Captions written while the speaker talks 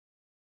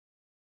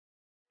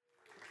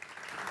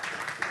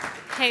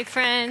Hey,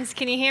 friends,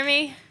 can you hear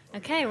me?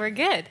 Okay, we're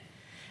good.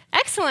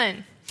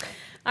 Excellent.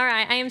 All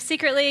right, I am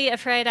secretly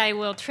afraid I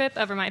will trip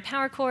over my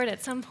power cord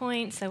at some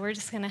point, so we're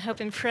just going to hope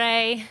and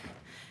pray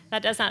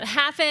that does not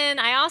happen.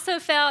 I also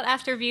felt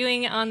after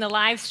viewing on the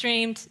live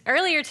stream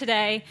earlier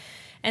today,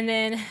 and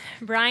then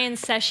Brian's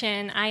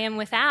session, I am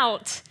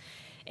without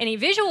any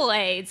visual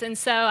aids, and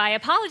so I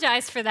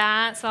apologize for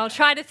that. So I'll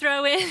try to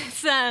throw in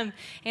some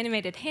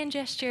animated hand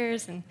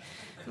gestures, and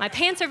my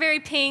pants are very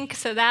pink,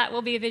 so that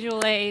will be a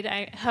visual aid,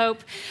 I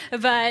hope.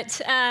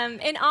 But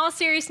in all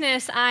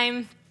seriousness,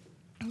 I'm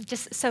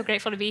just so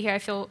grateful to be here. I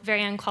feel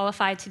very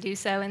unqualified to do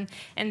so,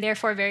 and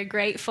therefore very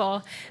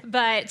grateful.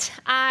 But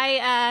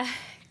I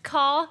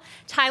call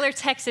Tyler,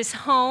 Texas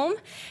home,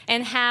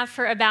 and have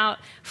for about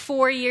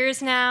 4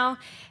 years now.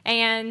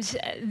 And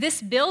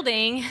this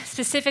building,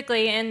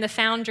 specifically in the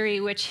Foundry,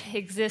 which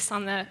exists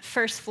on the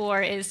first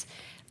floor, is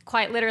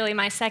quite literally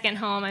my second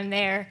home. I'm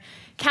there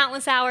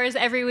countless hours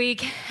every week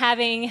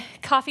having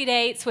coffee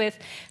dates with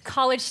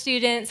college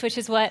students, which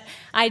is what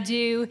I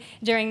do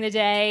during the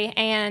day.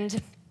 And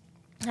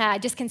I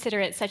just consider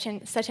it such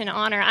an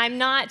honor. I'm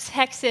not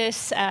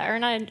Texas, or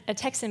not a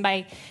Texan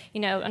by,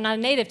 I'm not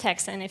a native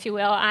Texan, if you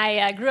will.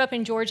 I grew up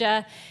in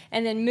Georgia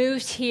and then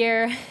moved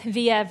here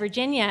via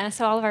Virginia.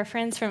 So all of our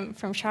friends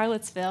from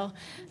Charlottesville,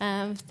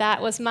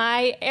 that was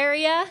my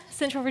area,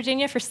 Central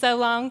Virginia, for so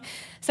long.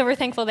 So we're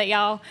thankful that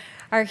y'all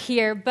are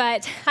here.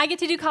 But I get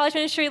to do college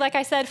ministry, like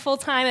I said,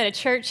 full-time at a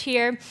church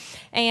here,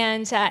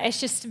 and it's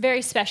just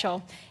very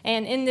special.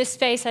 And in this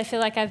space, I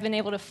feel like I've been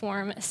able to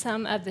form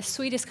some of the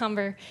sweetest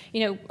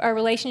our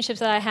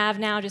relationships that I have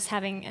now, just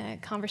having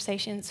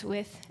conversations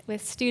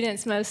with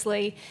students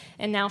mostly,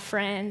 and now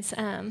friends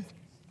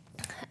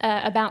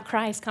about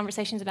Christ,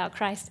 conversations about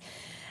Christ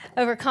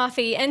over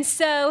coffee. And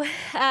so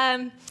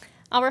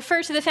I'll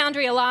refer to the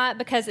Foundry a lot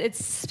because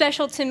it's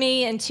special to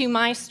me and to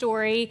my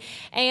story.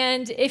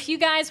 And if you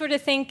guys were to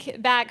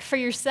think back for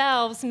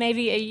yourselves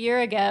maybe a year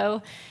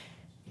ago,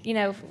 do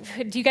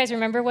you guys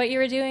remember what you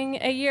were doing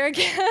a year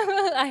ago?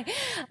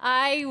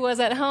 I was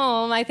at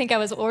home. I think I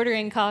was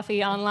ordering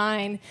coffee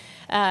online,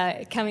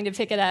 coming to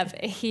pick it up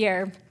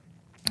here.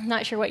 I'm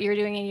not sure what you were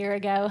doing a year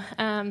ago.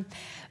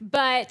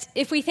 But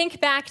if we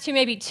think back to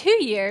maybe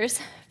 2 years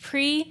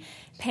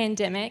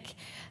pre-pandemic,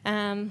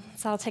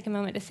 so I'll take a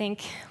moment to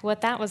think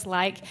what that was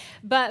like.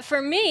 But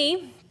for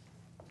me,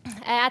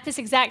 at this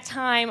exact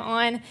time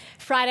on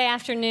Friday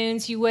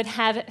afternoons, you would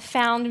have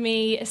found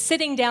me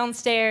sitting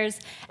downstairs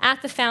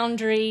at the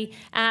Foundry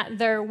at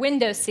their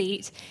window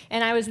seat.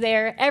 And I was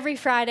there every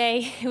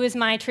Friday. It was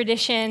my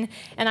tradition.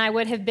 And I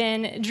would have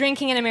been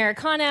drinking an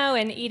Americano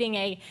and eating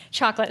a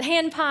chocolate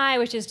hand pie,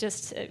 which is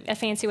just a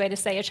fancy way to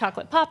say a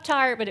chocolate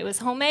Pop-Tart, but it was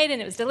homemade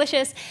and it was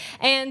delicious.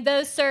 And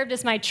those served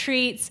as my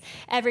treats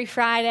every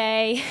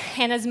Friday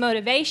and as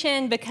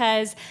motivation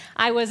because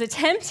I was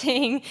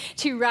attempting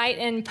to write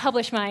and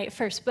publish my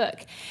first book.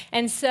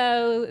 And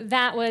so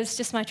that was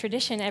just my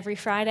tradition every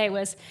Friday,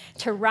 was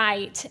to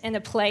write in a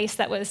place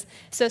that was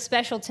so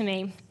special to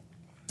me.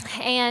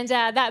 And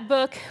that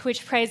book,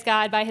 which, praise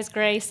God, by His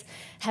grace,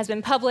 has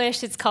been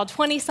published. It's called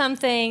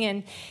 20-something,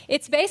 and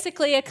it's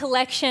basically a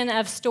collection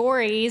of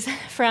stories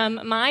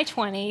from my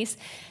 20s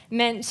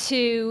meant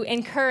to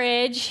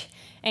encourage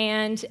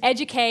and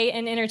educate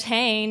and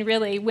entertain,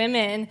 really,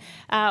 women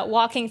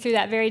walking through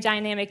that very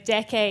dynamic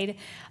decade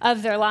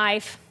of their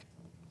life.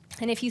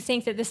 And if you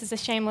think that this is a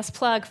shameless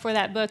plug for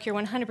that book, you're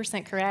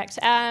 100% correct.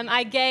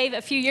 I gave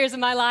a few years of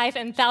my life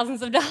and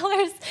thousands of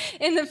dollars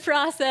in the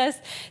process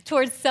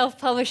towards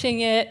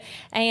self-publishing it.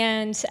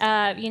 And,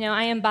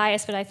 I am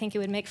biased, but I think it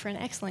would make for an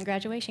excellent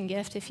graduation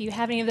gift if you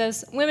have any of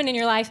those women in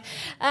your life.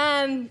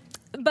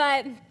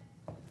 But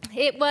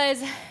it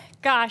was,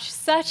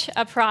 such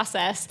a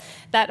process,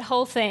 that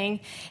whole thing.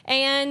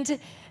 And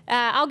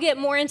I'll get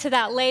more into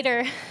that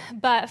later,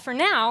 but for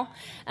now,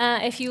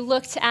 if you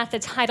looked at the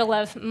title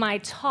of my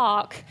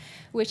talk,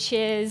 which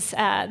is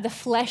The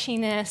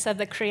Fleshiness of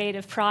the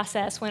Creative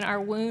Process When Our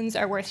Wounds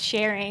Are Worth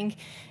Sharing,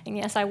 and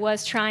yes, I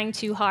was trying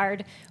too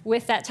hard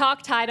with that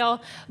talk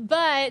title,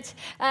 but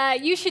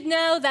you should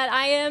know that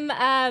I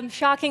am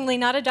shockingly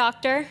not a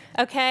doctor,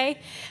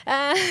 okay?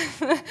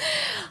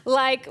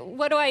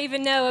 What do I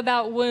even know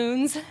about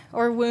wounds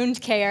or wound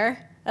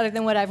care other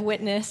than what I've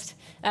witnessed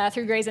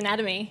through Grey's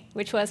Anatomy,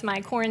 which was my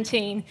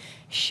quarantine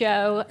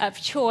show of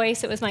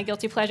choice. It was my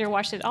guilty pleasure,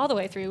 watched it all the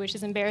way through, which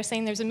is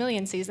embarrassing. There's a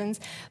million seasons.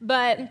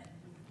 But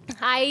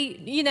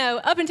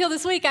up until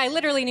this week, I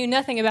literally knew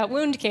nothing about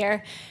wound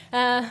care.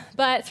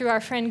 But through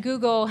our friend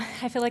Google,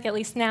 I feel like at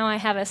least now I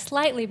have a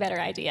slightly better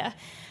idea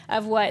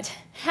of what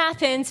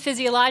happens,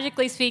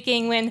 physiologically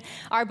speaking, when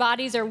our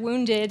bodies are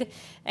wounded.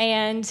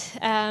 And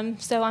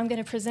so I'm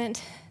going to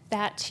present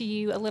that to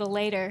you a little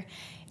later.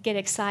 Get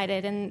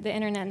excited, and the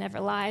internet never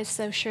lies,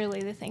 so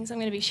surely the things I'm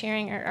going to be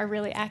sharing are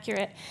really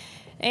accurate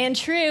and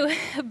true.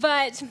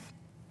 But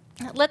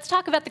let's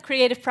talk about the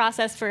creative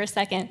process for a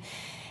second.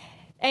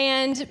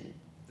 And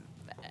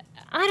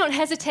I don't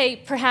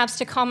hesitate, perhaps,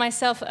 to call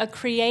myself a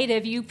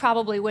creative. You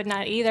probably would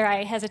not either.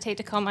 I hesitate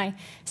to call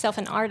myself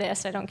an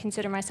artist. I don't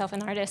consider myself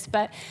an artist.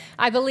 But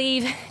I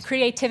believe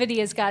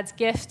creativity is God's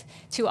gift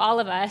to all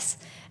of us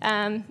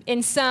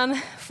in some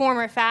form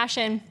or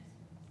fashion.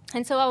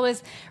 And so I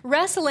was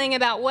wrestling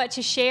about what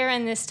to share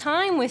in this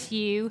time with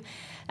you.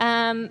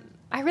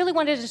 I really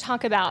wanted to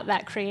talk about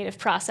that creative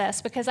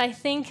process because I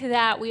think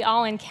that we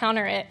all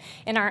encounter it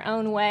in our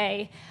own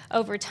way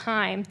over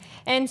time.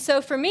 And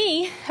so for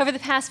me, over the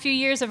past few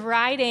years of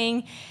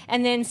writing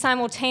and then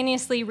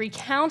simultaneously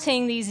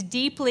recounting these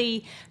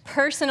deeply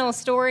personal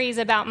stories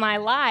about my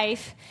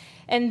life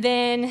and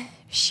then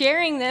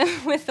sharing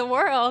them with the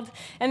world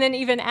and then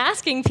even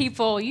asking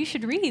people, you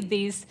should read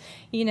these,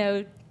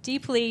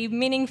 deeply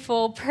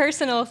meaningful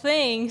personal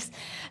things,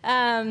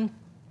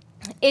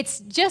 it's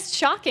just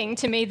shocking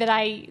to me that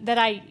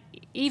I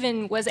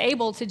even was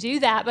able to do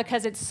that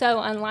because it's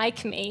so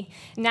unlike me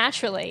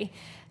naturally.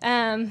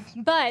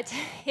 But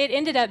it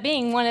ended up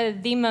being one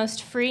of the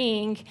most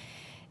freeing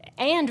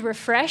and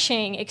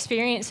refreshing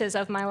experiences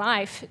of my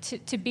life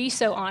to be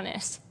so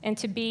honest and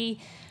to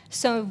be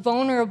so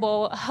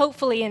vulnerable,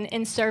 hopefully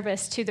in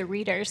service to the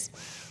readers.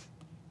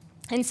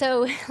 And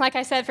so, like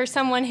I said, for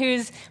someone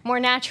who's more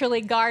naturally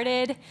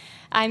guarded,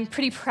 I'm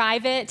pretty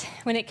private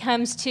when it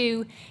comes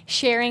to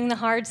sharing the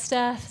hard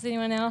stuff. Is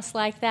anyone else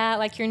like that?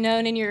 Like you're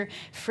known in your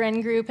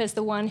friend group as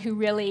the one who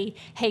really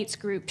hates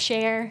group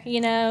share,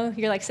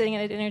 You're like sitting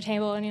at a dinner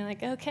table and you're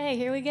like, okay,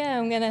 here we go.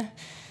 I'm going to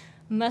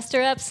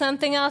muster up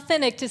something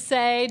authentic to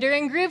say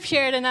during group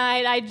share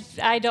tonight.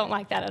 I don't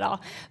like that at all.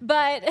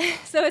 But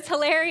so it's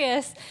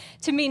hilarious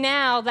to me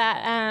now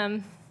that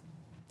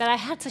I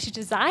had such a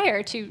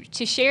desire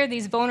to share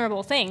these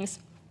vulnerable things.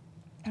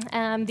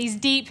 These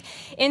deep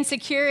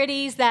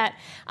insecurities that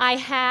I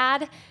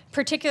had,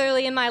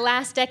 particularly in my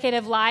last decade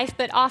of life,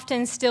 but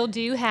often still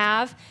do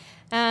have,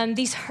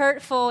 these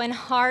hurtful and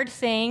hard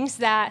things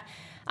that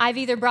I've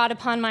either brought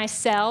upon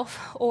myself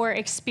or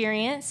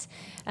experienced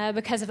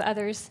because of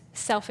others'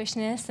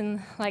 selfishness.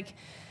 And like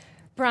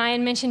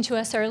Brian mentioned to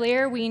us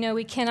earlier, we know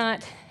we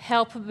cannot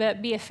help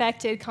but be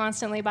affected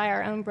constantly by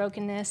our own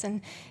brokenness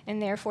and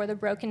therefore the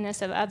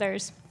brokenness of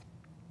others.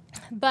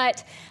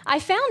 But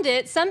I found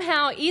it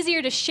somehow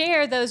easier to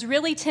share those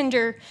really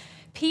tender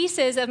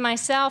pieces of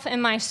myself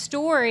and my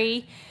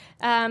story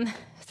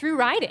through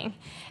writing.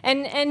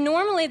 And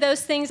normally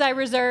those things I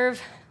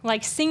reserve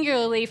like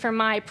singularly for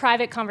my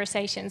private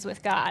conversations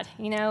with God.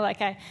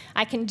 Like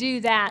I can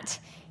do that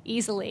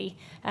easily,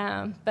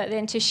 but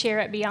then to share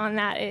it beyond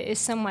that is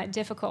somewhat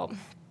difficult.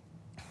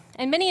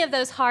 And many of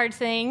those hard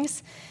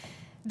things,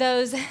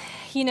 those,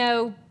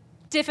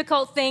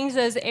 difficult things,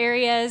 those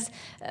areas,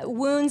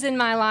 wounds in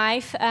my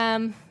life,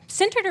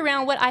 centered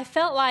around what I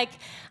felt like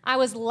I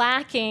was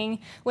lacking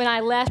when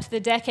I left the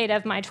decade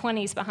of my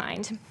 20s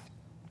behind.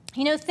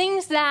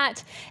 Things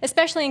that,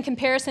 especially in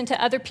comparison to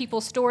other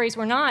people's stories,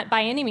 were not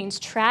by any means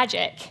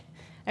tragic,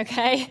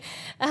 okay?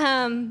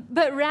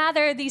 But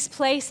rather these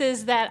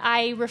places that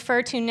I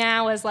refer to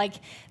now as like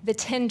the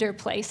tender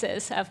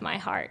places of my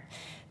heart,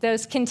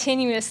 those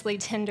continuously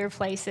tender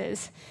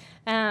places.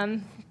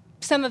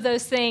 Some of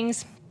those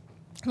things,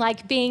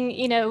 like being,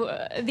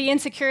 the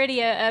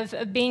insecurity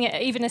of being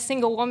even a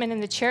single woman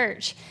in the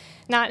church,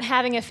 not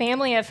having a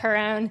family of her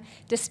own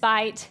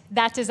despite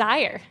that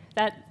desire.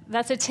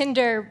 That's a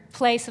tender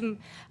place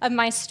of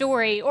my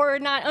story. Or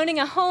not owning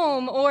a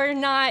home, or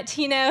not,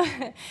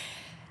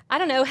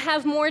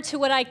 have more to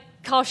what I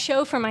call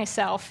show for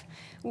myself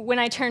when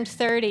I turned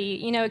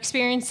 30,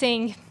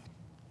 experiencing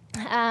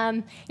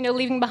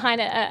leaving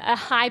behind a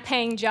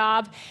high-paying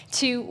job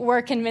to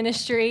work in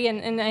ministry,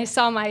 and I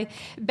saw my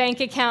bank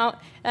account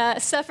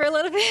suffer a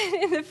little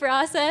bit in the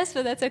process,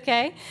 but that's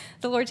okay.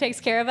 The Lord takes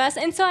care of us.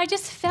 And so I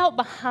just felt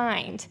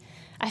behind.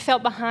 I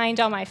felt behind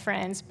all my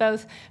friends,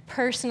 both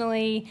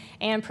personally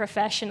and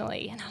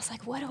professionally. And I was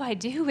like, what do I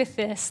do with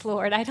this,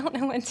 Lord? I don't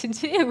know what to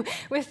do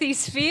with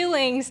these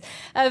feelings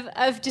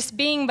of just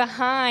being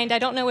behind. I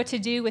don't know what to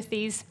do with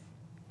these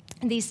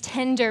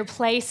tender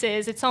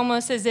places. It's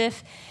almost as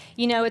if,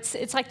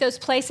 it's like those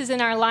places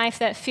in our life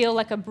that feel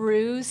like a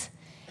bruise,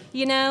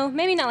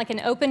 maybe not like an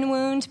open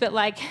wound, but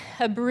like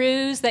a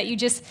bruise that you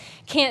just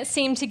can't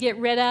seem to get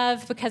rid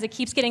of because it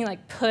keeps getting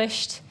like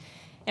pushed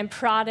and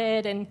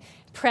prodded and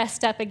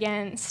pressed up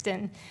against.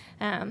 And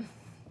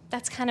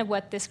that's kind of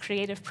what this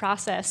creative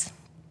process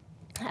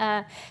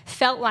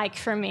felt like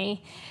for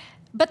me.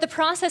 But the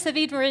process of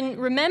even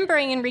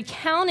remembering and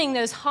recounting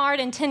those hard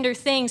and tender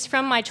things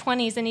from my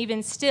 20s and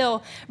even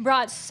still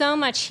brought so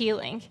much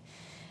healing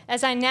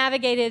as I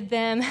navigated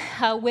them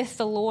with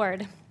the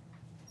Lord.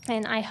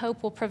 And I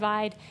hope will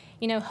provide,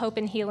 hope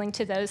and healing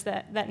to those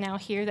that now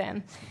hear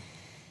them.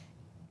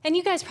 And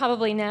you guys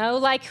probably know,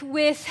 like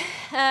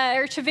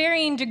or to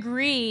varying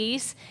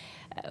degrees,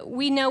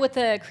 we know what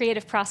the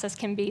creative process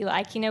can be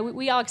like.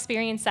 We all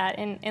experience that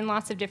in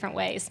lots of different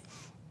ways.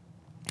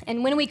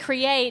 And when we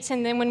create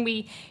and then when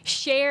we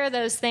share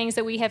those things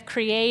that we have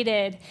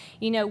created,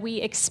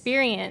 we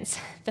experience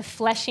the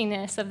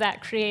fleshiness of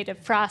that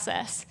creative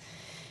process.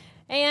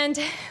 And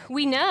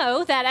we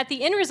know that at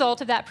the end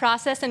result of that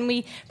process, and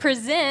we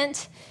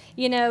present,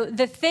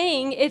 the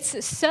thing,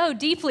 it's so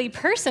deeply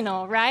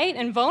personal, right?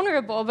 And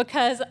vulnerable,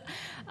 because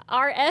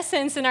our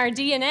essence and our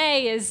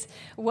DNA is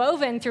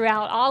woven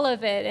throughout all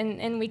of it,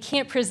 and we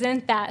can't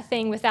present that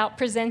thing without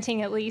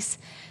presenting at least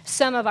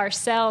some of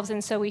ourselves,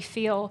 and so we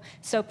feel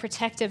so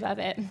protective of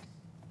it,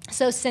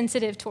 so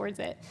sensitive towards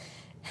it.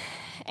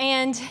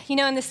 And,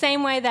 in the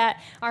same way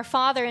that our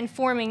Father in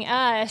forming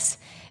us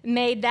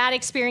made that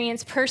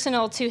experience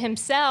personal to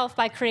himself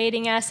by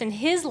creating us in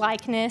his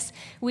likeness,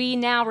 we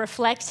now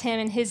reflect him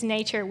in his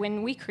nature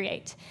when we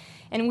create.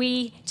 And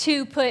we,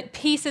 too, put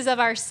pieces of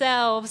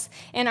ourselves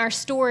and our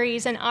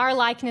stories and our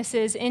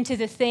likenesses into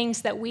the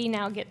things that we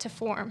now get to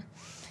form.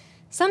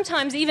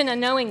 Sometimes even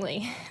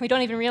unknowingly. We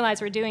don't even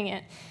realize we're doing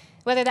it.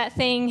 Whether that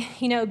thing,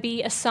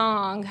 be a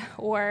song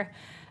or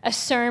a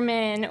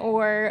sermon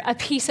or a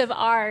piece of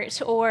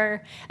art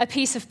or a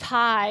piece of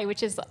pie,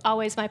 which is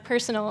always my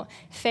personal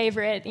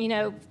favorite.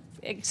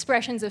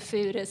 Expressions of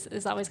food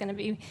is always going to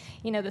be,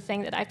 the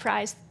thing that I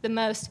prize the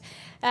most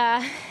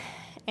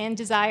and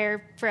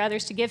desire for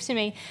others to give to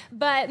me.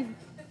 But,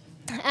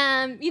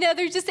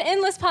 there's just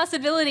endless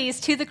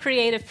possibilities to the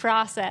creative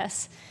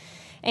process.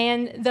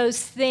 And those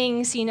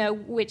things,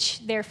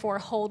 which therefore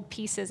hold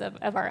pieces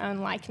of our own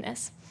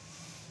likeness.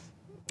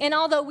 And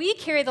although we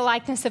carry the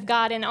likeness of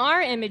God in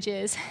our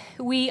images,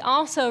 we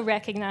also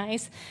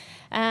recognize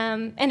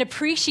and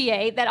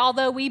appreciate that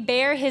although we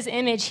bear his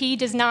image, he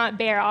does not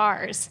bear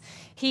ours.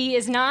 He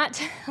is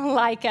not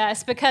like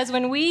us, because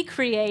when we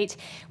create,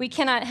 we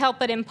cannot help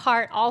but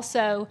impart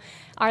also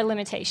our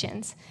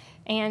limitations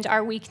and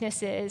our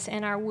weaknesses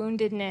and our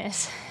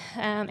woundedness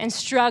and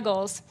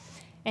struggles.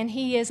 And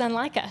he is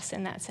unlike us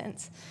in that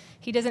sense.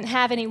 He doesn't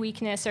have any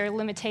weakness or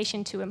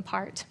limitation to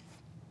impart.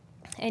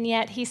 And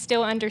yet he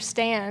still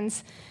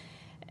understands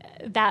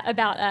that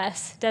about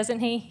us,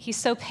 doesn't he? He's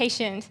so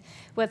patient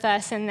with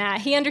us in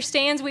that. He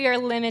understands we are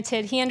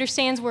limited. He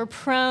understands we're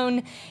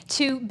prone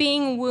to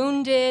being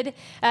wounded,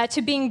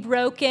 to being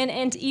broken,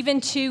 and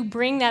even to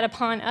bring that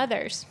upon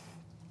others.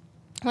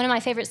 One of my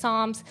favorite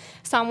Psalms,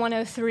 Psalm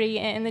 103,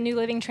 in the New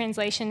Living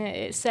Translation,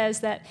 it says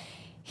that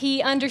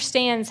he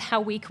understands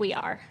how weak we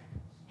are.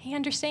 He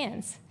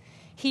understands.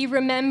 He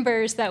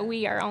remembers that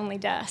we are only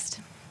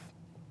dust.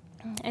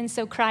 And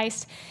so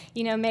Christ,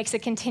 makes a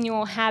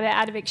continual habit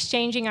out of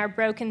exchanging our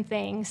broken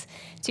things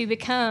to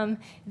become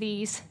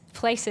these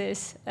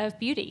places of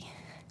beauty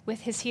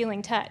with his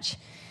healing touch.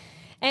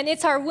 And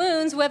it's our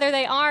wounds, whether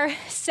they are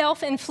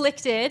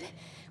self-inflicted,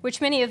 which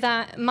many of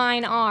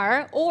mine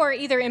are, or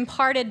either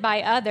imparted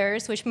by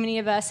others, which many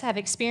of us have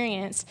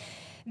experienced,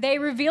 they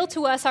reveal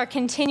to us our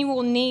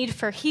continual need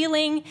for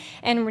healing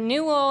and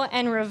renewal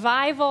and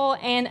revival,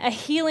 and a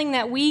healing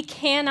that we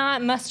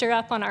cannot muster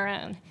up on our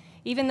own,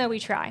 even though we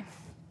try.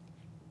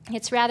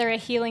 It's rather a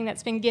healing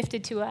that's been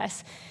gifted to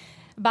us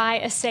by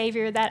a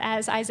Savior that,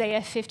 as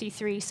Isaiah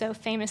 53 so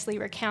famously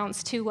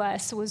recounts to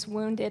us, was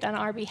wounded on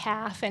our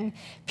behalf and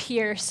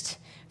pierced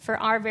for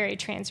our very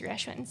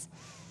transgressions.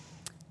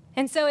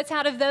 And so it's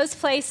out of those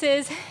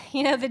places,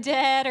 the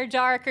dead or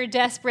dark or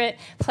desperate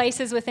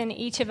places within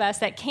each of us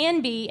that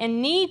can be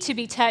and need to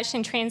be touched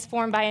and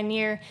transformed by a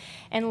near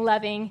and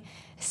loving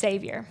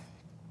Savior.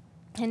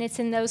 And it's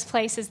in those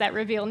places that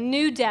reveal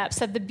new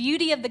depths of the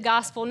beauty of the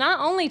gospel, not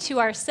only to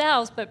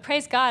ourselves, but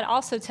praise God,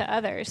 also to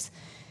others.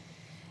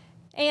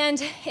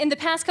 And in the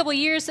past couple of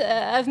years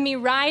of me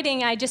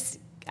writing, I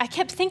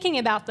kept thinking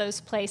about those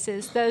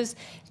places, those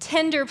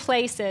tender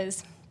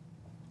places,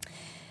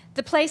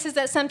 the places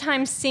that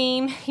sometimes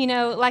seem,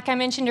 like I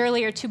mentioned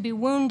earlier, to be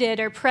wounded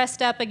or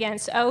pressed up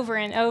against over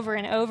and over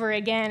and over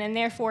again, and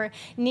therefore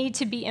need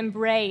to be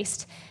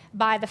embraced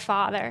by the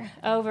Father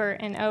over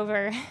and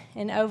over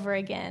and over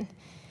again.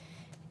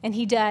 And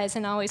he does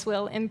and always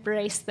will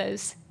embrace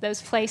those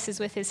places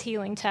with his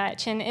healing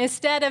touch. And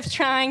instead of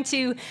trying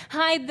to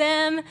hide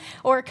them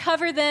or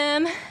cover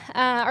them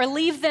or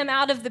leave them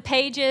out of the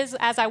pages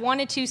as I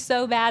wanted to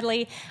so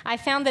badly, I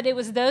found that it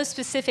was those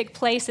specific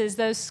places,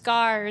 those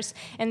scars,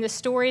 and the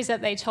stories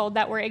that they told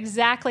that were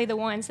exactly the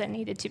ones that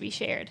needed to be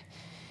shared.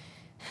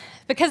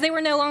 Because they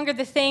were no longer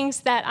the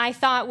things that I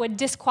thought would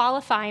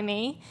disqualify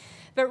me,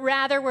 but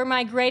rather were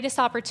my greatest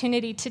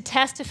opportunity to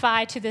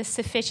testify to the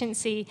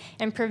sufficiency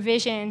and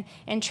provision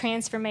and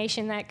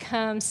transformation that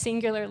comes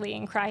singularly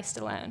in Christ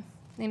alone.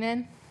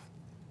 Amen?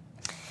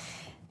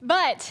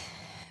 But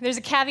there's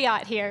a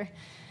caveat here,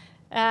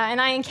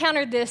 and I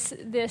encountered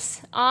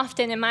this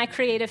often in my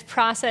creative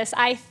process.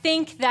 I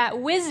think that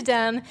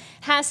wisdom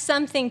has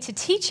something to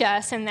teach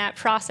us in that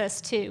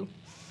process too.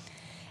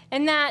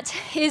 And that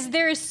is,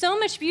 there is so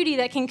much beauty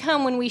that can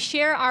come when we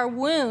share our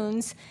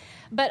wounds,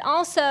 but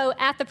also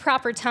at the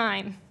proper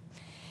time.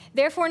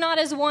 Therefore, not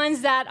as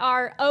ones that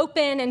are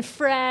open and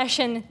fresh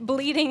and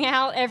bleeding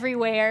out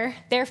everywhere,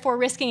 therefore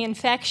risking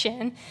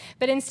infection,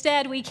 but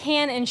instead we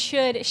can and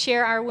should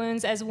share our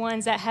wounds as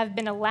ones that have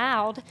been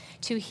allowed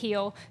to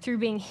heal through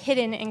being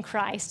hidden in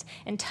Christ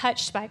and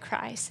touched by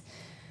Christ.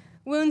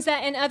 Wounds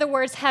that, in other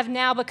words, have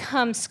now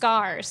become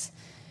scars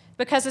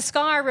because a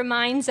scar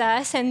reminds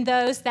us and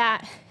those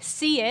that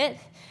see it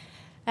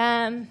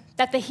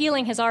that the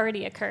healing has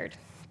already occurred.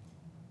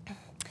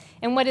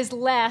 And what is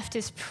left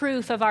is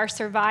proof of our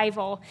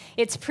survival.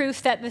 It's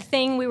proof that the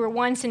thing we were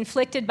once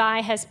inflicted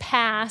by has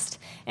passed,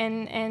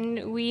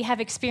 and we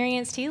have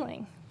experienced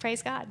healing.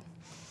 Praise God.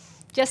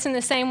 Just in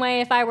the same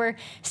way, if I were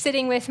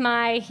sitting with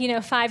my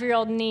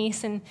 5-year-old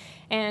niece and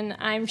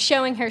I'm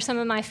showing her some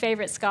of my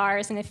favorite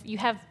scars, and if you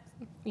have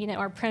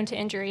are prone to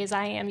injury as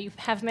I am, you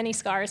have many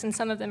scars, and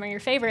some of them are your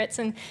favorites.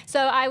 And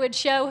so I would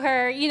show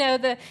her,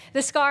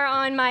 the scar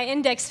on my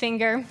index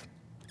finger.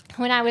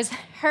 When I was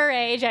her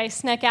age, I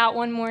snuck out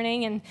one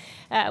morning and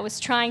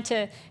was trying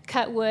to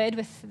cut wood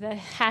with the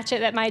hatchet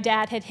that my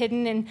dad had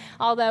hidden. And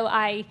although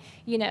I,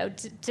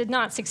 did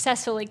not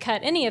successfully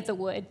cut any of the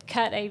wood,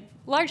 cut a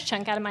large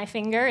chunk out of my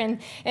finger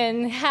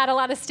and had a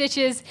lot of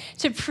stitches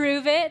to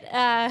prove it,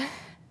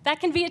 that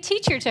can be a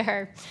teacher to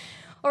her.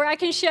 Or I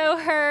can show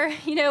her,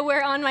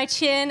 where on my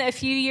chin a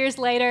few years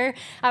later,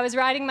 I was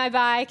riding my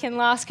bike and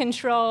lost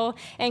control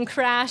and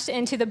crashed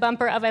into the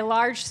bumper of a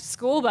large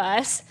school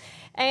bus.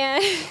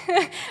 And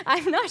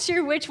I'm not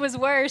sure which was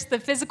worse, the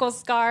physical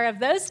scar of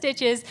those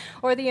stitches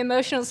or the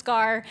emotional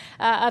scar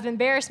of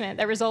embarrassment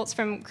that results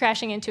from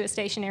crashing into a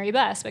stationary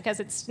bus, because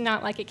it's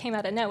not like it came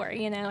out of nowhere,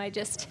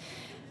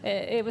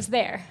 it was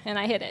there, and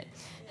I hit it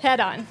head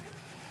on.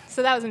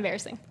 So that was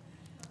embarrassing.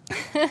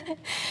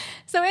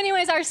 So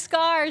anyways, our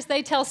scars,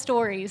 they tell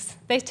stories.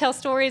 They tell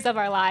stories of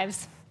our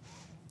lives.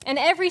 And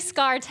every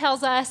scar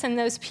tells us and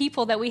those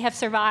people that we have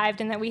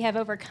survived and that we have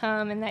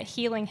overcome and that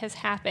healing has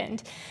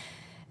happened.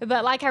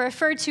 But like I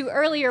referred to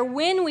earlier,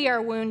 when we are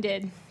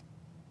wounded,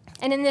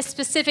 and in this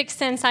specific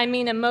sense I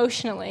mean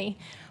emotionally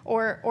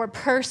or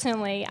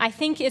personally, I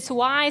think it's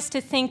wise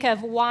to think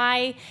of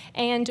why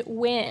and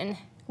when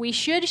we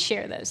should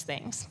share those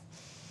things.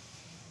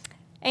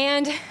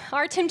 And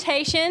our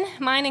temptation,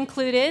 mine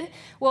included,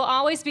 will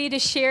always be to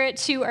share it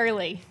too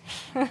early,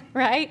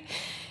 right?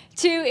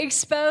 To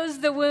expose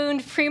the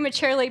wound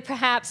prematurely,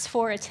 perhaps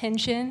for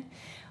attention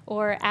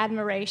or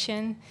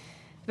admiration,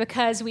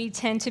 because we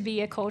tend to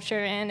be a culture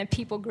and a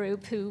people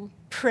group who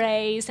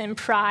praise and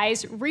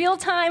prize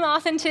real-time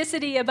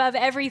authenticity above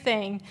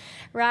everything,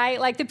 right?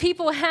 Like the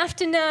people have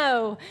to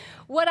know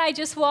what I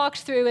just walked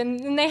through,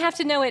 and they have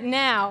to know it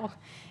now.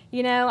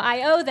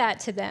 I owe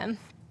that to them.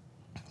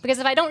 Because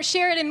if I don't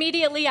share it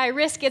immediately, I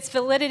risk its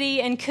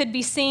validity and could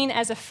be seen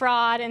as a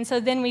fraud. And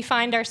so then we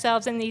find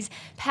ourselves in these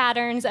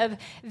patterns of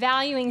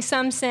valuing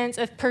some sense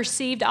of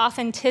perceived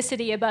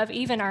authenticity above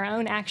even our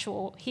own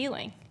actual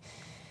healing.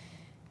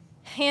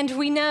 And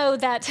we know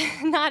that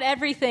not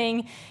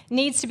everything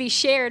needs to be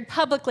shared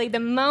publicly the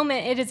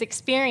moment it is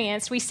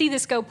experienced. We see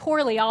this go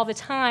poorly all the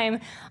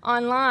time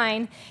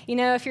online.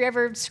 If you're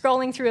ever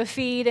scrolling through a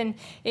feed and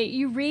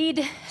you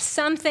read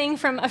something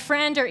from a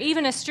friend or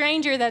even a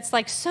stranger that's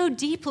like so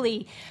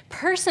deeply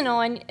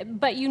personal,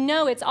 but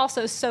it's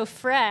also so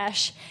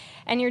fresh,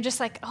 and you're just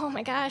like, oh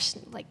my gosh,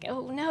 like,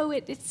 oh no,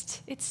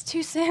 it's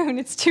too soon,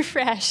 it's too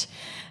fresh.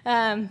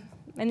 And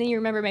then you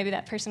remember maybe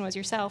that person was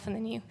yourself, and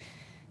then you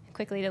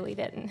quickly delete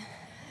it, and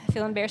I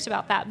feel embarrassed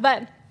about that.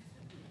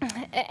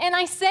 And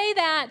I say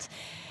that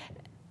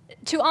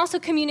to also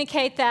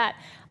communicate that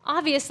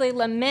obviously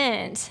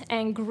lament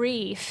and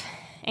grief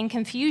and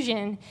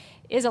confusion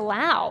is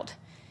allowed.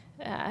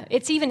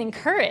 It's even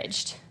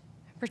encouraged,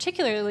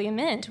 particularly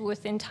lament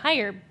with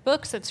entire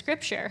books of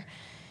Scripture.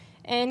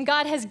 And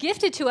God has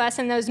gifted to us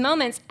in those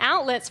moments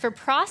outlets for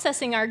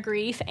processing our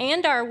grief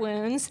and our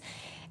wounds,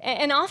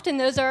 and often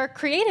those are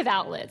creative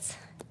outlets,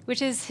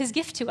 which is His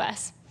gift to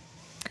us.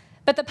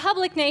 But the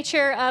public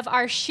nature of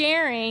our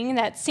sharing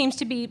that seems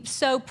to be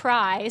so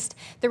prized,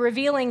 the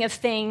revealing of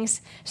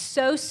things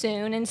so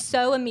soon and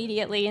so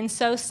immediately and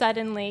so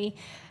suddenly,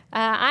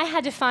 I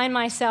had to find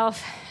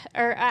myself,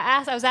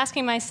 I was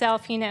asking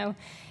myself, am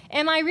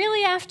I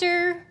really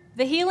after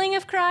the healing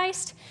of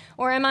Christ,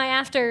 or am I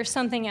after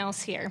something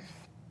else here?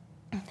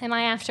 Am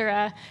I after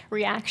a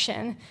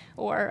reaction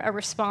or a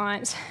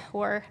response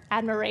or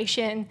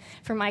admiration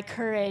for my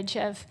courage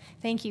of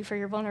thank you for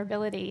your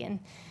vulnerability?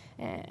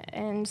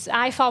 And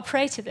I fall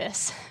prey to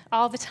this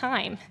all the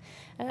time.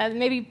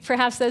 Maybe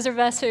perhaps those of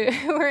us who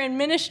are in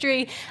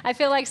ministry, I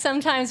feel like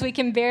sometimes we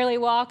can barely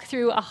walk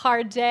through a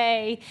hard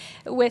day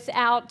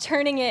without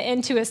turning it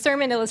into a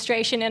sermon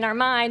illustration in our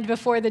mind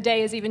before the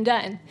day is even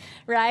done,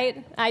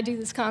 right? I do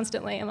this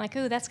constantly. I'm like,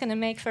 ooh, that's going to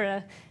make for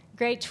a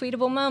great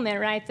tweetable moment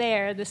right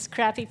there. This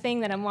crappy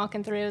thing that I'm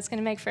walking through is going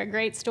to make for a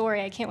great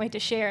story. I can't wait to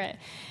share it.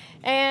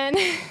 And,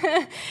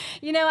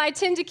 I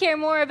tend to care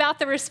more about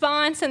the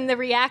response and the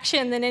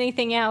reaction than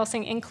anything else,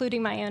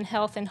 including my own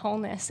health and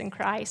wholeness in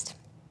Christ.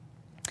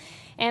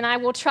 And I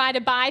will try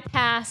to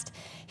bypass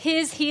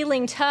His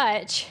healing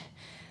touch,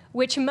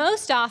 which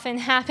most often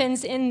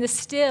happens in the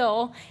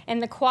still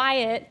and the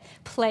quiet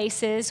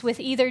places with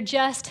either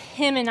just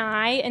Him and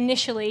I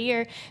initially,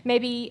 or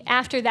maybe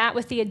after that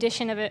with the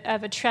addition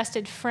of a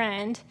trusted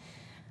friend.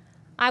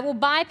 I will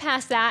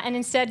bypass that and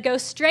instead go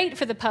straight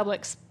for the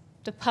public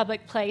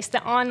place,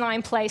 the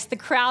online place, the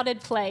crowded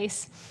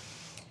place.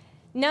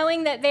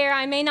 knowing that there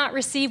I may not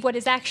receive what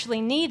is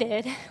actually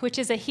needed, which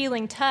is a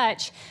healing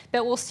touch,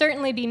 but will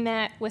certainly be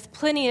met with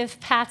plenty of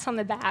pats on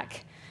the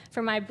back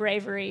for my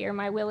bravery or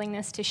my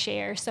willingness to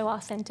share so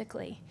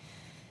authentically.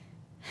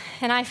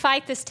 And I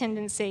fight this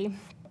tendency,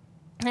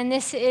 and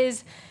it's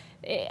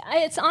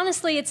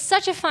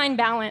such a fine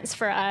balance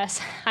for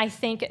us, I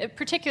think,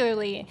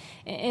 particularly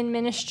in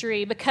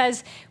ministry,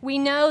 because we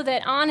know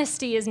that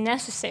honesty is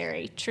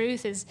necessary,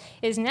 truth is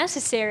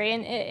necessary,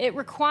 and it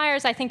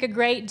requires, I think, a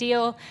great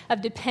deal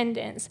of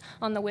dependence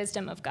on the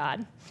wisdom of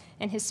God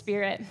and His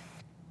Spirit.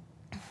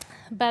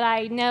 But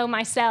I know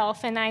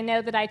myself, and I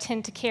know that I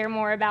tend to care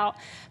more about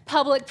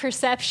public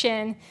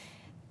perception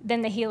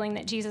than the healing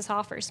that Jesus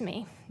offers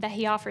me, that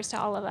He offers to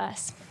all of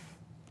us.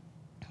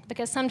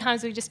 Because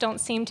sometimes we just don't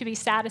seem to be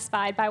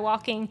satisfied by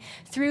walking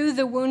through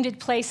the wounded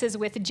places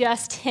with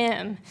just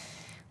Him.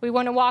 We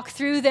want to walk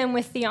through them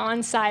with the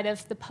onside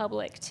of the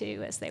public,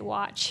 too, as they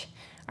watch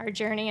our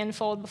journey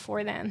unfold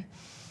before them.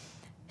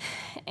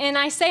 And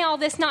I say all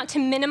this not to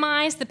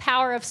minimize the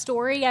power of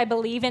story. I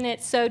believe in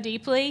it so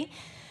deeply.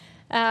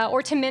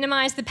 Or to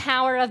minimize the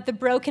power of the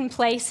broken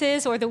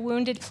places or the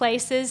wounded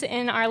places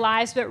in our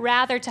lives, but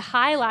rather to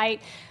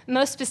highlight,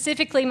 most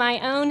specifically, my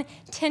own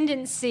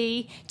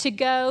tendency to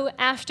go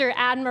after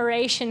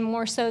admiration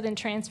more so than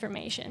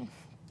transformation.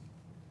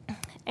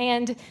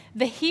 And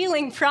the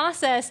healing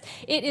process,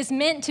 it is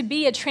meant to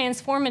be a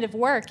transformative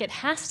work. It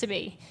has to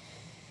be.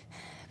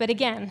 But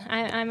again,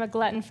 I'm a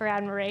glutton for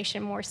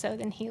admiration more so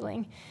than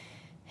healing.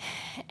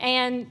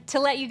 And to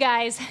let you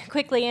guys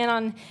quickly in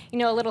on,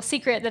 a little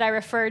secret that I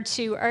referred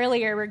to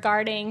earlier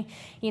regarding,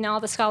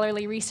 all the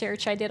scholarly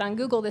research I did on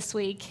Google this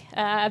week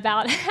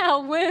about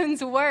how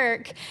wounds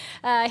work.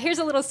 Here's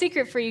a little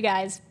secret for you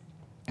guys.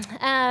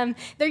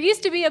 There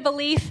used to be a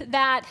belief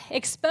that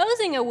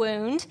exposing a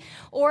wound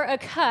or a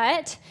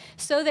cut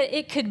so that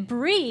it could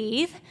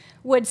breathe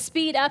would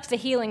speed up the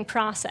healing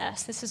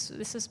process. This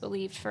is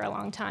believed for a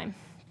long time.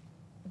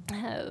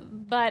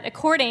 But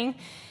according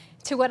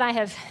to what I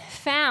have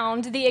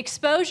found, the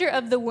exposure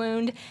of the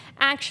wound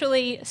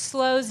actually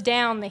slows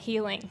down the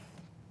healing.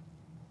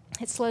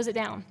 It slows it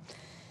down.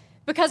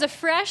 Because a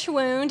fresh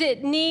wound,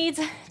 it needs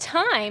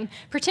time,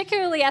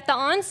 particularly at the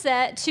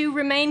onset, to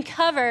remain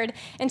covered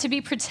and to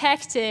be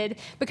protected,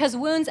 because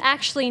wounds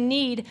actually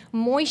need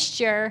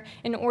moisture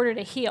in order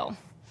to heal.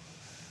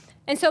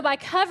 And so by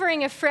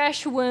covering a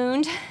fresh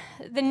wound,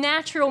 the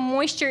natural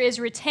moisture is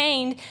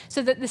retained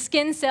so that the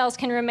skin cells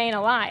can remain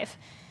alive.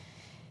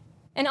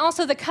 And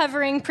also the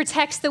covering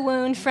protects the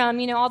wound from,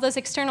 all those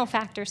external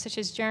factors such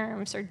as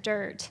germs or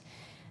dirt,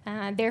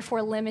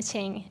 therefore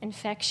limiting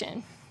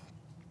infection.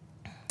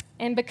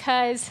 And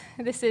because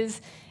this is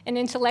an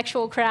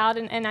intellectual crowd,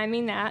 and I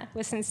mean that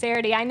with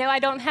sincerity, I know I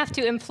don't have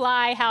to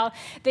imply how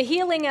the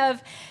healing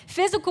of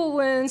physical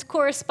wounds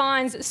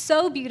corresponds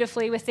so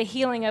beautifully with the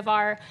healing of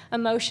our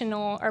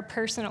emotional or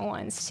personal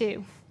ones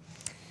too.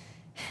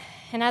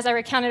 And as I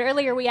recounted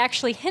earlier, we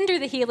actually hinder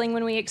the healing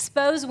when we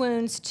expose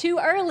wounds too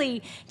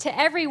early to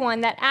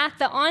everyone, that at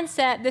the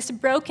onset, this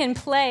broken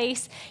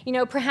place,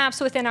 perhaps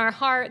within our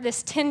heart,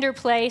 this tender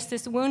place,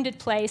 this wounded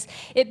place,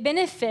 it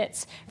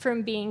benefits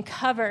from being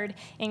covered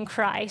in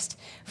Christ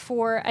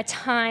for a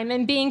time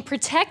and being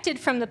protected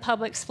from the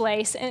public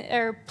place.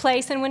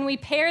 And when we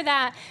pair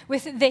that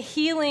with the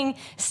healing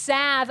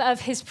salve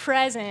of His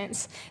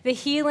presence, the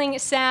healing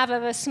salve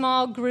of a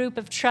small group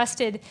of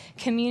trusted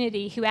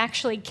community who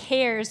actually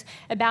cares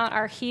about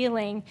our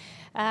healing,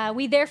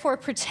 we therefore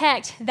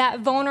protect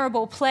that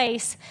vulnerable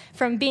place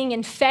from being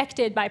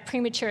infected by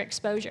premature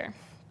exposure.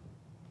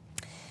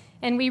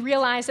 And we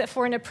realize that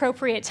for an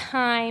appropriate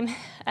time,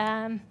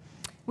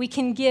 we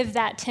can give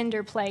that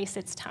tender place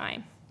its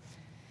time.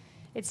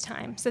 It's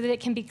time so that it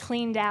can be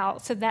cleaned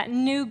out, so that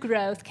new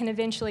growth can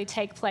eventually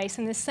take place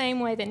in the same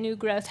way that new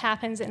growth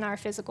happens in our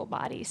physical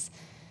bodies.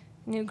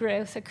 New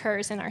growth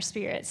occurs in our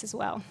spirits as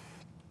well.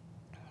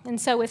 And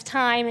so with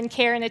time and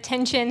care and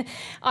attention,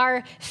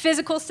 our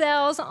physical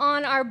cells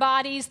on our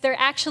bodies, they're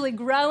actually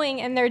growing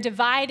and they're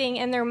dividing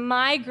and they're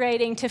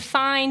migrating to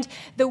find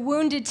the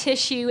wounded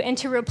tissue and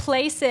to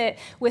replace it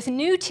with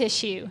new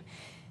tissue.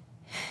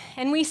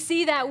 And we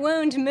see that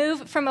wound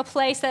move from a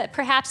place that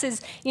perhaps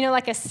is,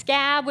 like a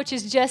scab, which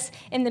is just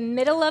in the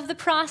middle of the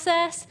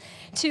process,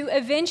 to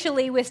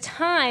eventually, with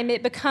time,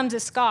 it becomes a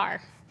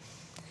scar,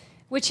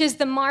 which is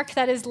the mark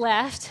that is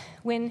left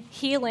when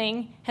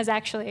healing has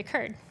actually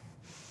occurred.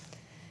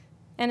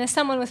 And as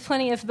someone with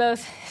plenty of both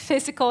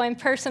physical and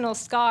personal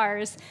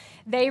scars,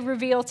 they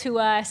reveal to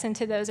us and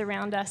to those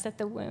around us that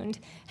the wound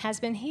has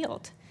been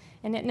healed.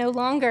 And it no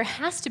longer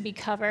has to be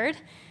covered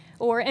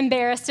or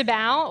embarrassed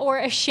about or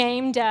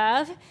ashamed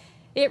of.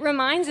 It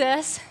reminds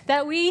us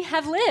that we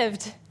have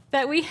lived,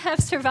 that we have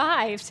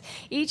survived.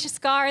 Each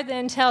scar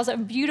then tells a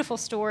beautiful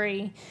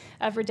story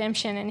of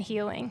redemption and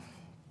healing.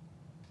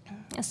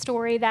 A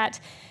story that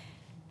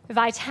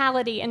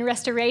vitality and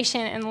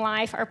restoration in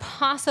life are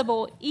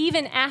possible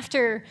even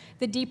after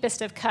the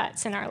deepest of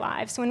cuts in our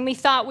lives, when we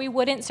thought we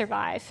wouldn't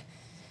survive.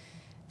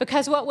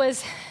 Because what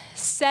was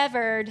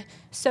severed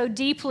so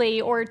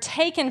deeply or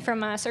taken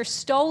from us or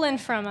stolen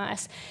from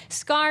us.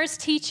 Scars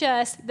teach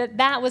us that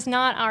that was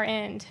not our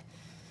end.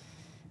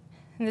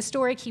 And the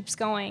story keeps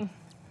going,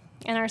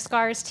 and our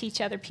scars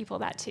teach other people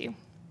that too.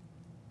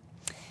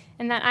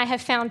 And that I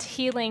have found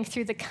healing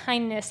through the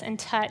kindness and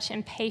touch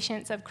and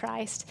patience of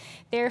Christ.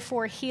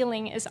 Therefore,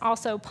 healing is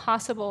also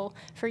possible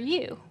for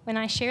you when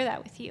I share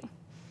that with you.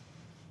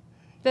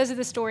 Those are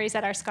the stories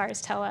that our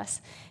scars tell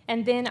us.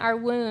 And then our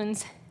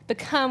wounds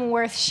become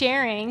worth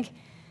sharing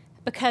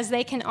because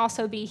they can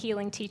also be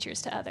healing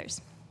teachers to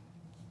others.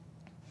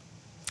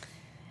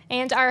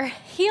 And our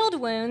healed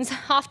wounds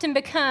often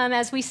become,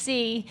 as we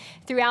see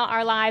throughout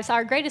our lives,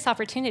 our greatest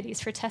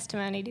opportunities for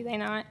testimony, do they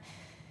not?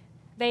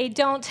 They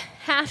don't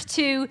have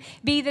to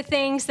be the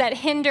things that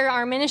hinder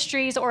our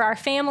ministries or our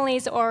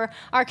families or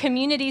our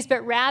communities,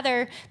 but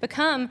rather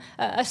become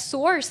a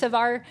source of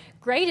our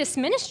greatest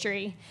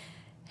ministry.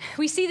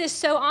 We see this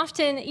so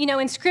often,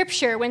 in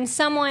Scripture, when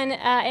someone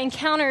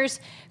encounters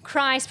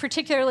Christ,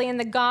 particularly in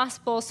the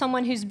gospel,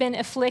 someone who's been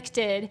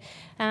afflicted.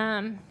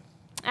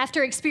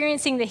 After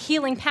experiencing the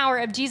healing power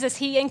of Jesus,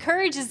 he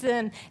encourages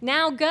them,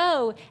 now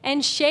go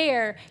and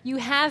share. You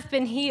have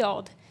been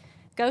healed.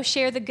 Go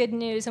share the good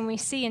news. And we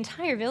see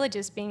entire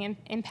villages being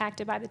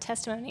impacted by the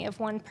testimony of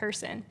one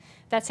person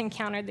that's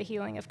encountered the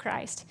healing of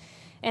Christ.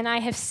 And I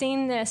have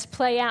seen this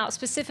play out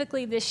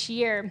specifically this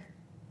year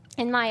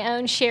in my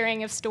own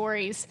sharing of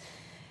stories,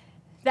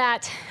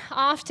 that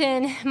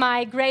often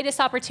my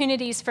greatest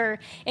opportunities for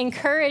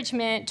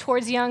encouragement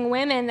towards young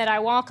women that I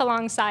walk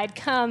alongside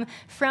come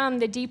from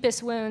the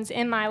deepest wounds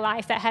in my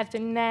life that have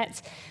been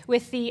met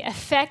with the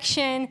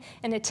affection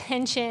and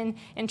attention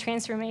and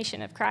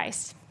transformation of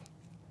Christ.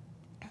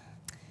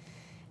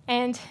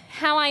 And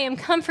how I am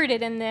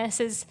comforted in this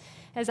is,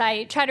 as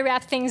I try to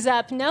wrap things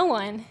up, no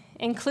one,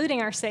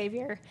 including our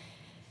Savior,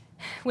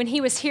 when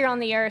he was here on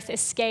the earth,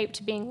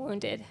 escaped being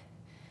wounded.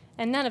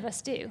 And none of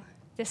us do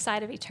this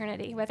side of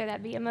eternity, whether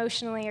that be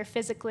emotionally or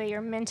physically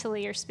or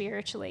mentally or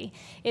spiritually.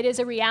 It is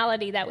a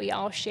reality that we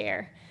all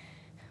share.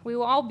 We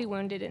will all be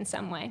wounded in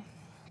some way.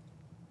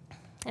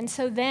 And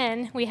so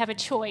then we have a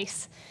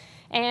choice.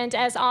 And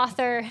as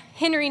author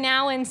Henry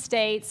Nouwen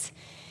states,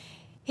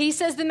 he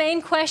says the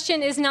main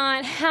question is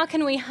not how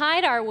can we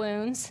hide our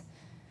wounds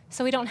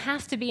so we don't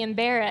have to be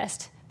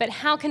embarrassed, but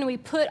how can we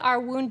put our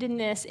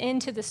woundedness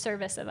into the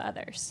service of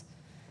others?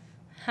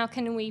 How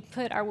can we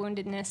put our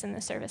woundedness in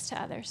the service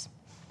to others?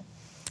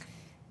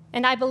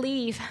 And I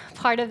believe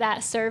part of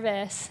that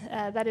service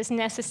that is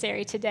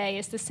necessary today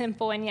is the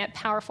simple and yet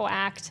powerful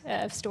act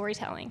of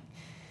storytelling,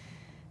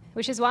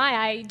 which is why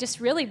I just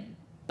really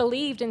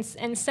believed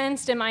and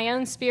sensed in my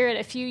own spirit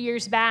a few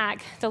years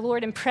back, the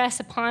Lord impressed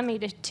upon me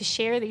to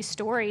share these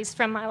stories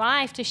from my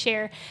life, to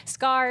share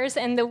scars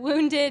and the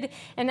wounded,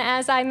 and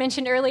as I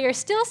mentioned earlier,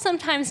 still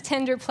sometimes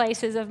tender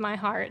places of my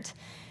heart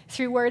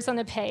through words on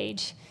a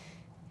page,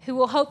 who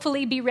will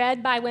hopefully be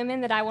read by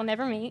women that I will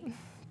never meet,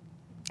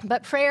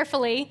 but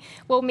prayerfully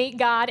will meet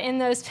God in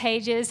those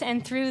pages,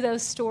 and through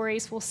those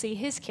stories we'll see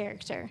his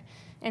character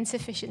and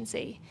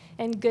sufficiency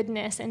and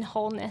goodness and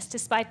wholeness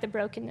despite the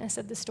brokenness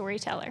of the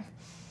storyteller.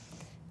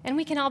 And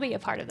we can all be a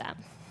part of that.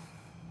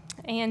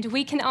 And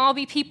we can all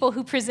be people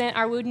who present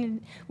our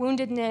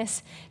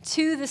woundedness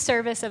to the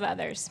service of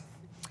others,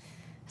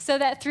 so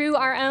that through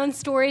our own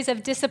stories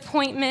of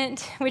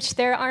disappointment, which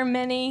there are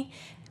many,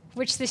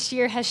 which this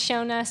year has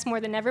shown us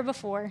more than ever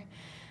before,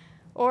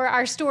 or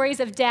our stories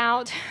of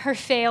doubt or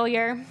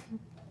failure,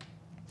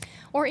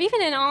 or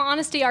even in all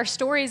honesty, our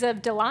stories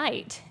of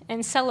delight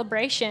and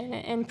celebration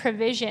and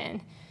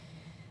provision.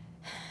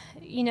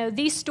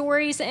 These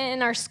stories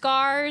and our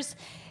scars,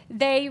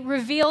 they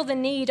reveal the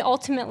need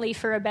ultimately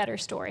for a better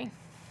story.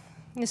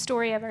 The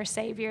story of our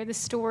Savior, the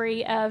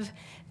story of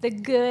the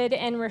good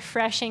and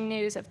refreshing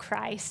news of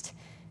Christ,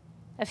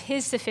 of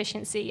his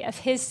sufficiency, of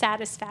his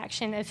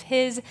satisfaction, of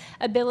his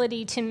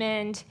ability to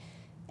mend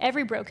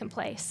every broken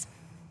place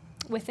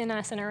within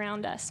us and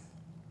around us,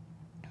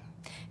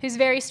 whose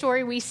very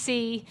story we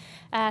see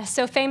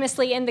so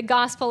famously in the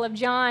Gospel of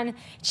John,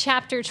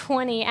 chapter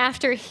 20,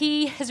 after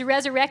he has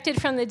resurrected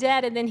from the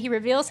dead, and then he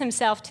reveals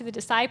himself to the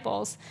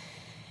disciples.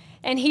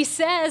 And he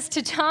says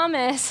to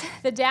Thomas,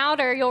 the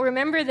doubter, you'll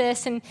remember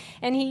this, and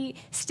he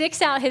sticks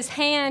out his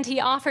hand, he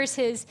offers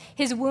his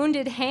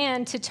wounded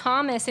hand to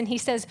Thomas, and he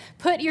says,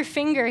 put your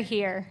finger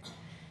here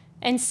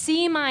and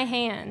see my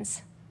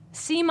hands,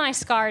 see my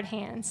scarred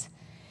hands,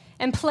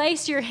 and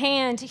place your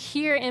hand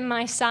here in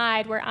my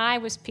side where I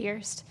was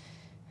pierced.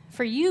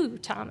 For you,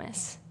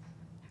 Thomas,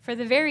 for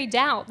the very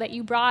doubt that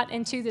you brought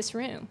into this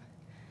room.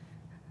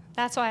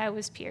 That's why I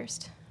was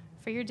pierced,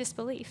 for your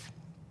disbelief.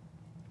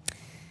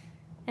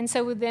 And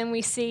so then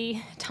we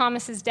see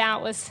Thomas's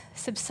doubt was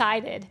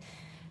subsided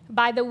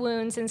by the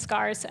wounds and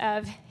scars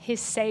of his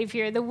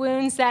Savior, the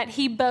wounds that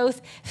he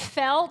both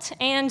felt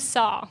and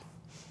saw.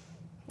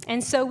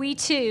 And so we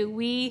too,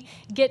 we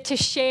get to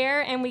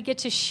share and we get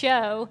to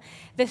show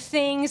the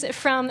things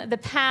from the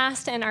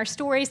past and our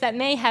stories that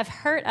may have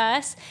hurt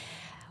us,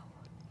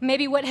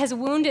 maybe what has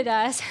wounded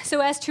us, so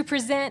as to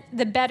present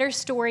the better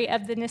story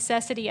of the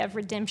necessity of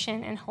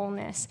redemption and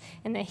wholeness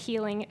and the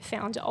healing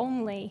found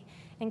only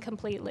and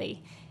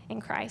completely in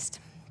Christ.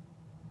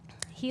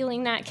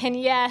 Healing that can,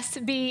 yes,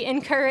 be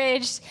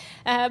encouraged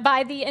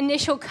by the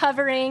initial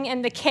covering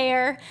and the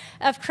care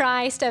of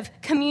Christ, of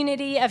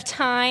community, of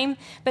time,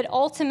 but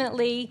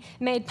ultimately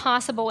made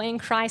possible in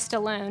Christ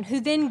alone, who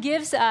then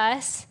gives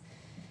us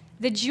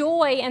the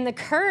joy and the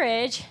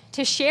courage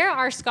to share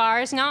our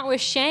scars, not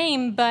with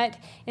shame, but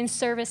in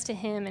service to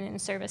him and in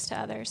service to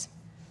others.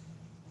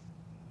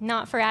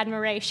 Not for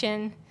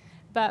admiration,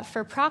 but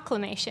for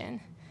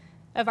proclamation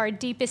of our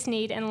deepest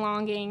need and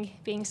longing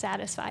being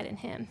satisfied in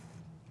him.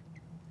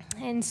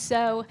 And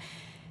so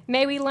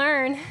may we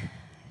learn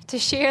to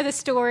share the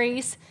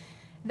stories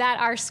that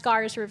our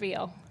scars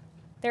reveal.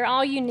 They're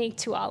all unique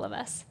to all of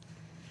us.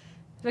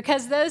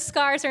 Because those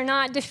scars are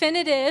not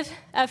definitive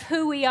of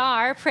who we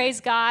are, praise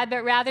God,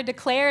 but rather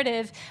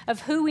declarative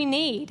of who we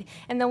need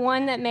and the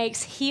one that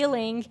makes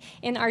healing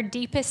in our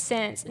deepest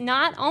sense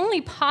not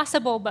only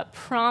possible but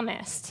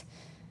promised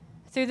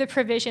through the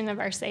provision of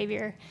our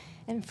Savior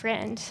and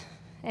friend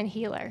and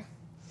healer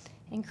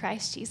in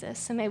Christ Jesus.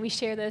 So may we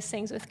share those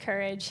things with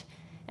courage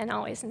and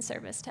always in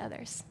service to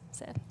others.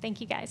 So thank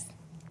you, guys.